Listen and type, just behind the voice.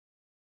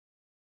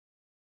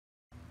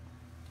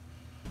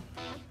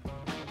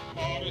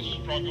the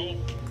struggle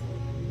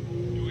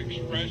to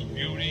express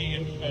beauty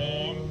in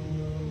form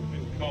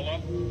and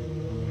color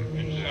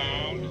and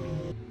sound.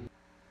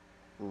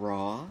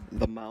 Raw,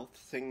 the mouth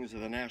sings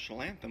the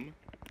national anthem.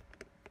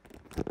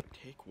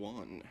 Take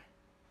one.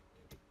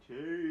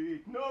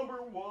 Take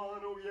number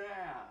one, oh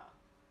yeah.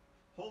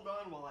 Hold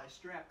on while I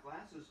strap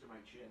glasses to my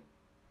chin.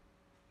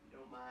 If you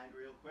don't mind,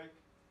 real quick.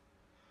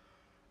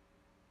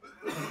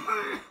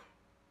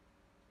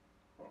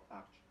 Oh,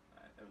 ouch.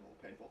 That was a little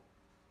painful.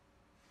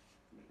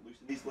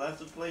 Loosen these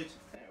glasses, please.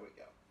 There we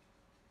go.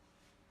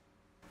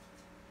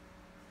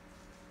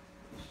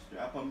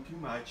 Strap them to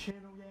my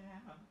chin, oh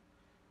yeah.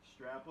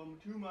 Strap them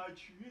to my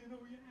chin,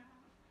 oh yeah.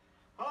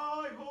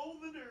 I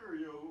hold the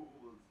Dario.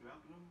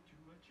 Strap them to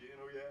my chin,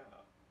 oh yeah.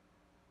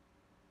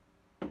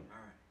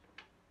 Alright.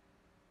 I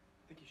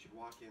think you should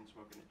walk in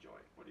smoking a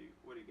joint. What do you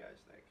guys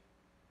think?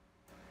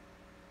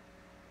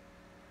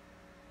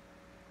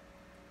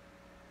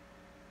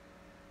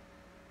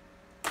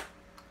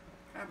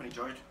 Have any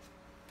joint?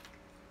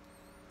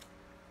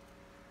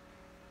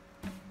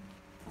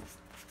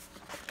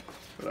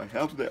 But I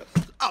have this.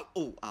 Ow!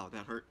 Oh, ow,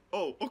 that hurt.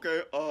 Oh,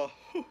 okay, watch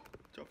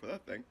out for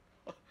that thing.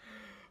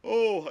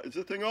 Oh, is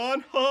this thing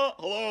on? Huh?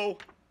 Hello?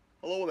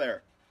 Hello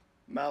there.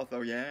 Mouth,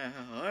 oh yeah.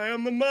 I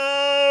am the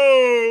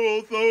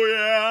mouth, oh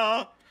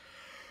yeah.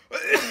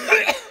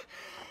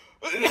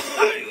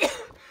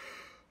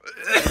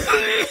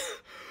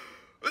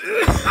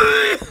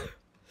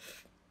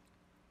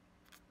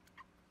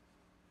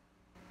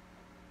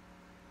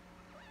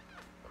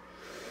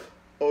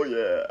 Oh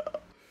yeah.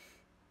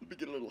 Let me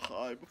get a little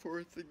high before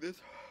I sing this.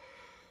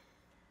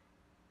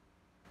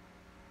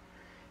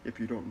 If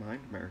you don't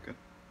mind, America.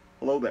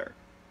 Hello there.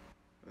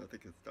 I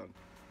think it's done.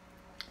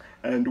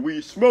 And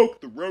we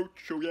smoke the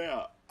roach, oh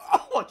yeah.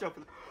 Oh, watch out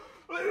for the...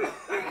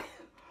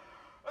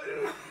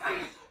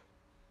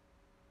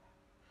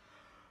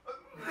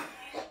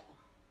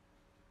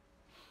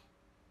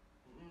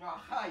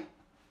 L'chaim.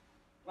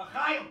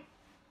 L'chaim.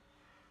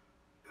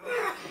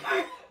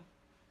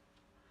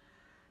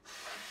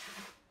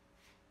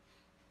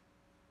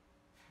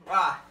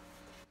 Ah.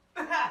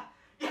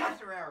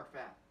 Yasser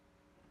Arafat.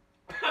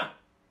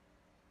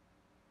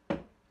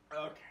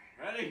 Okay,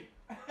 ready?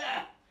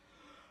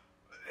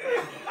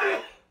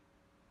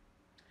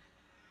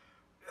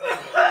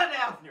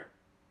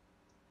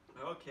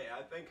 Okay,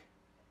 I think...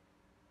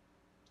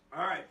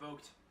 Alright,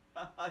 folks.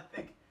 I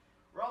think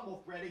we're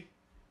almost ready.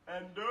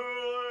 And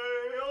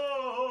I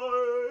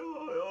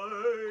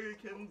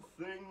can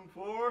sing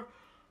for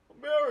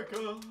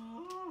America.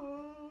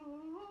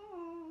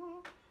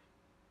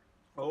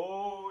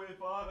 Oh,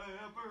 if I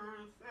ever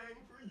sang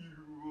for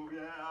you,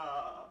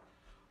 yeah.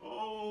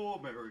 Oh,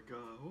 America,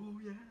 oh,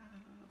 yeah.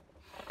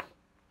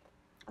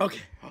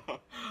 Okay.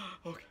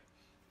 Okay.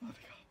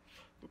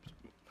 Oops.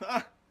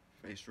 Ah,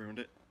 face ruined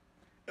it.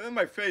 And then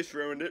my face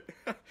ruined it.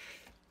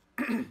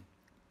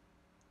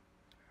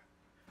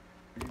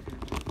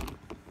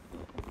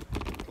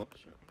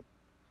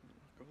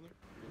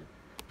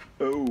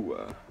 Oh,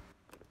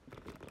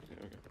 there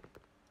we go.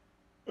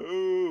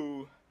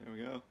 Oh, there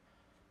we go.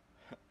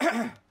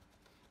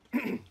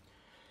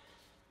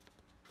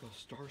 The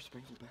Star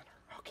Spangled Banner.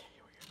 Okay,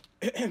 here we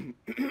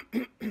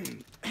go.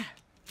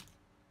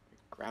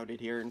 Crowded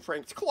here in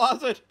Frank's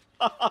closet.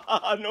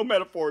 No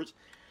metaphors.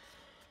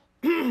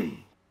 There's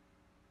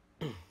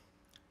a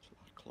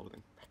lot of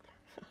clothing back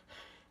there.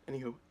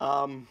 Anywho,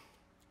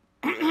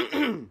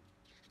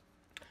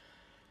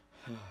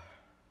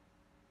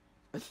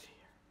 let's see here.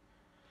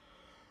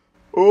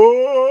 Oh,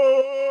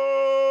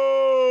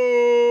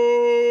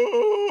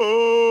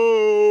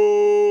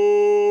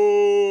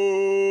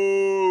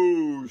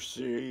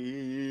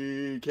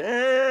 say,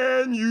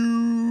 can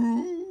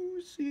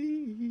you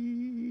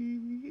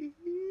see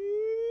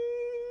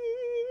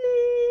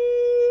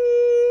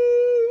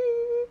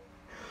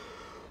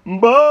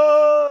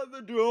by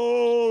the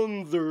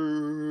dawn's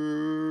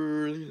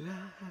early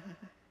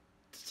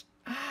light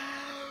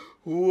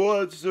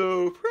what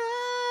so proudly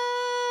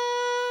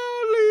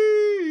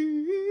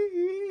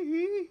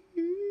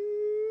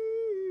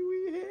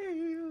we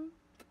hailed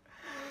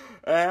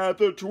at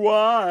the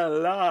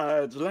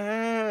twilight's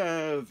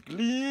last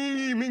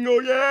gleaming, oh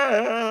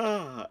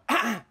yeah.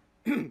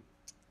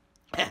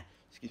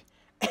 Excuse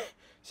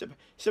me.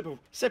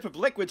 Sip of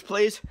liquids,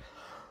 please.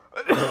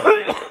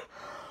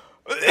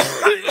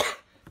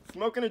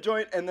 Smoking a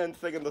joint and then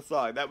singing the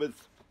song. That was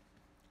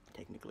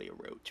technically a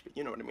roach, but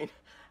you know what I mean.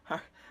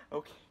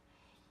 Okay.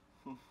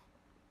 All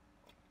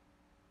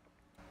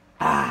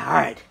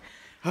right.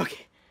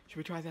 Okay. Should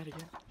we try that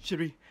again? Should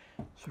we,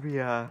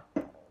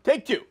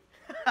 take two.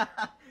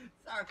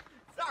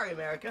 Sorry,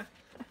 America.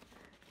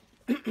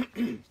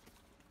 And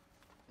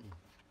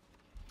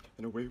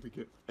away we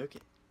go. Okay.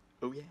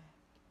 Oh, yeah.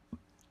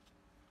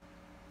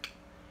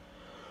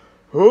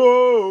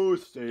 Oh,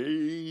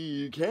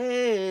 say,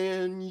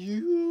 can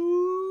you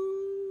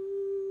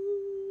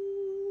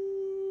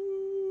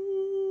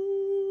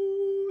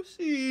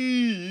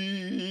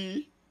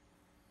see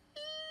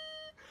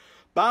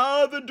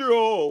by the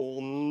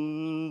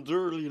dawn's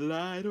early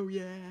light, oh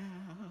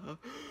yeah,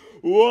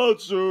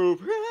 what so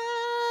proudly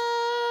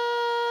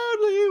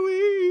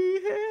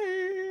we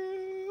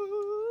hailed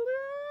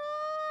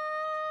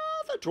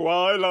the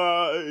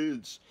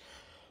twilight's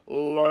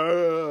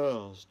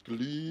last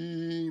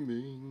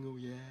gleaming, oh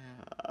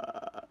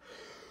yeah,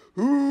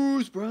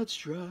 whose broad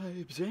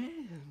stripes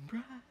and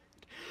bright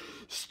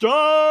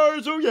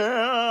stars, oh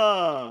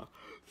yeah,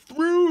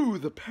 through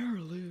the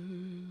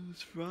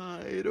perilous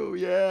fight, oh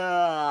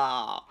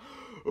yeah,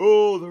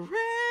 oh the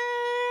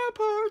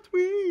ramparts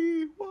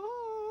we watched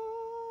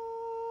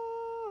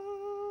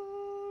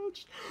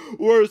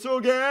were so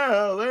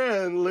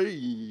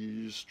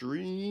gallantly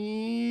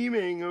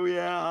streaming, oh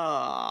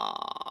yeah,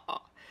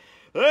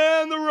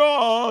 and the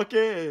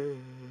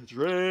rockets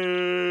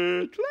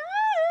red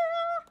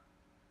glare,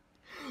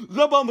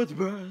 the bombers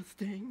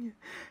bursting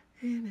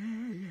in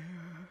air,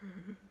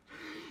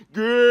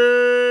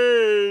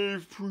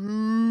 gave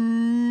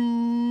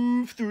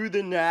proof through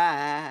the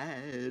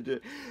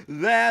night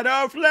that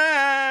our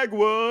flag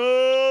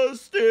was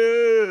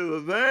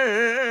still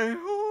there.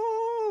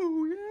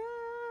 Oh,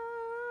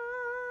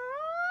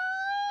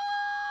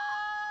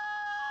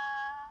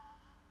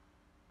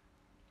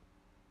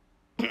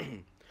 yeah.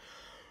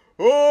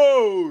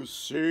 Oh,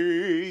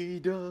 say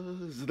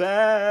does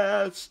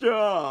that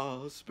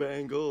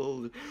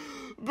star-spangled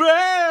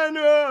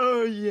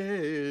banner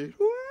yet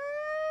wave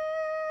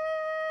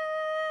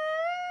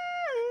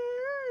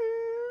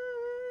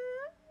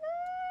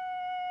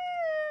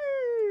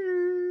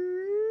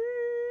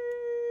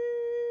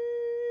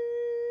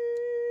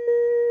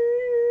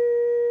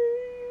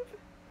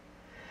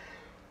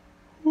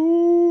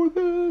o'er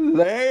the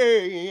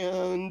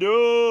land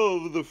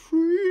of the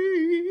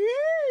free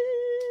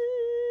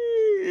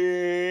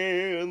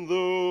and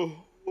the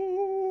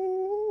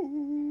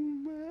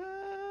home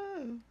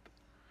map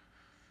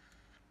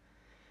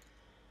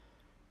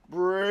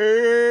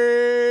brave,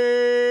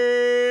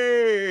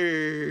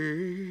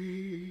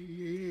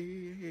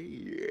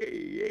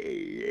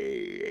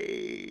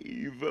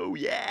 oh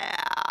yeah.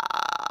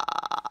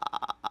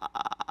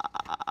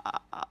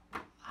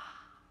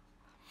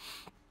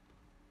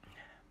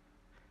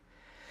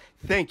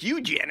 Thank you,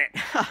 Janet.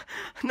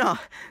 No,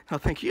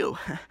 thank you.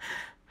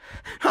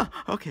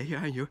 Okay,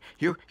 yeah,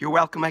 you're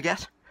welcome, I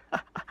guess.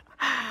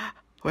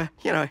 Well,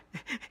 you know,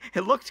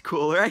 it looks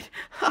cool, right?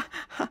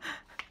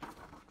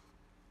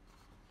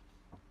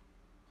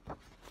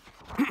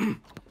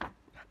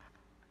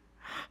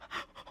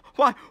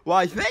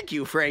 Why, thank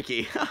you,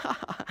 Frankie.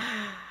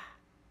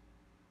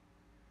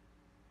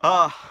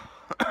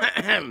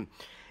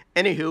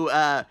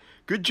 Anywho,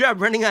 good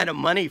job running out of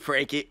money,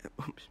 Frankie.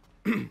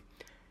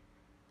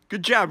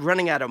 Good job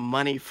running out of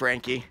money,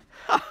 Frankie.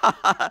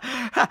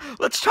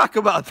 Let's talk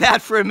about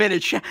that for a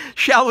minute,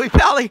 shall we,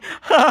 Pally?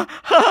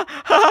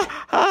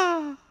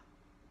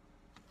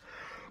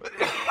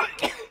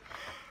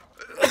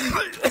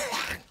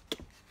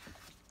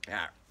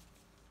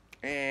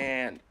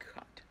 And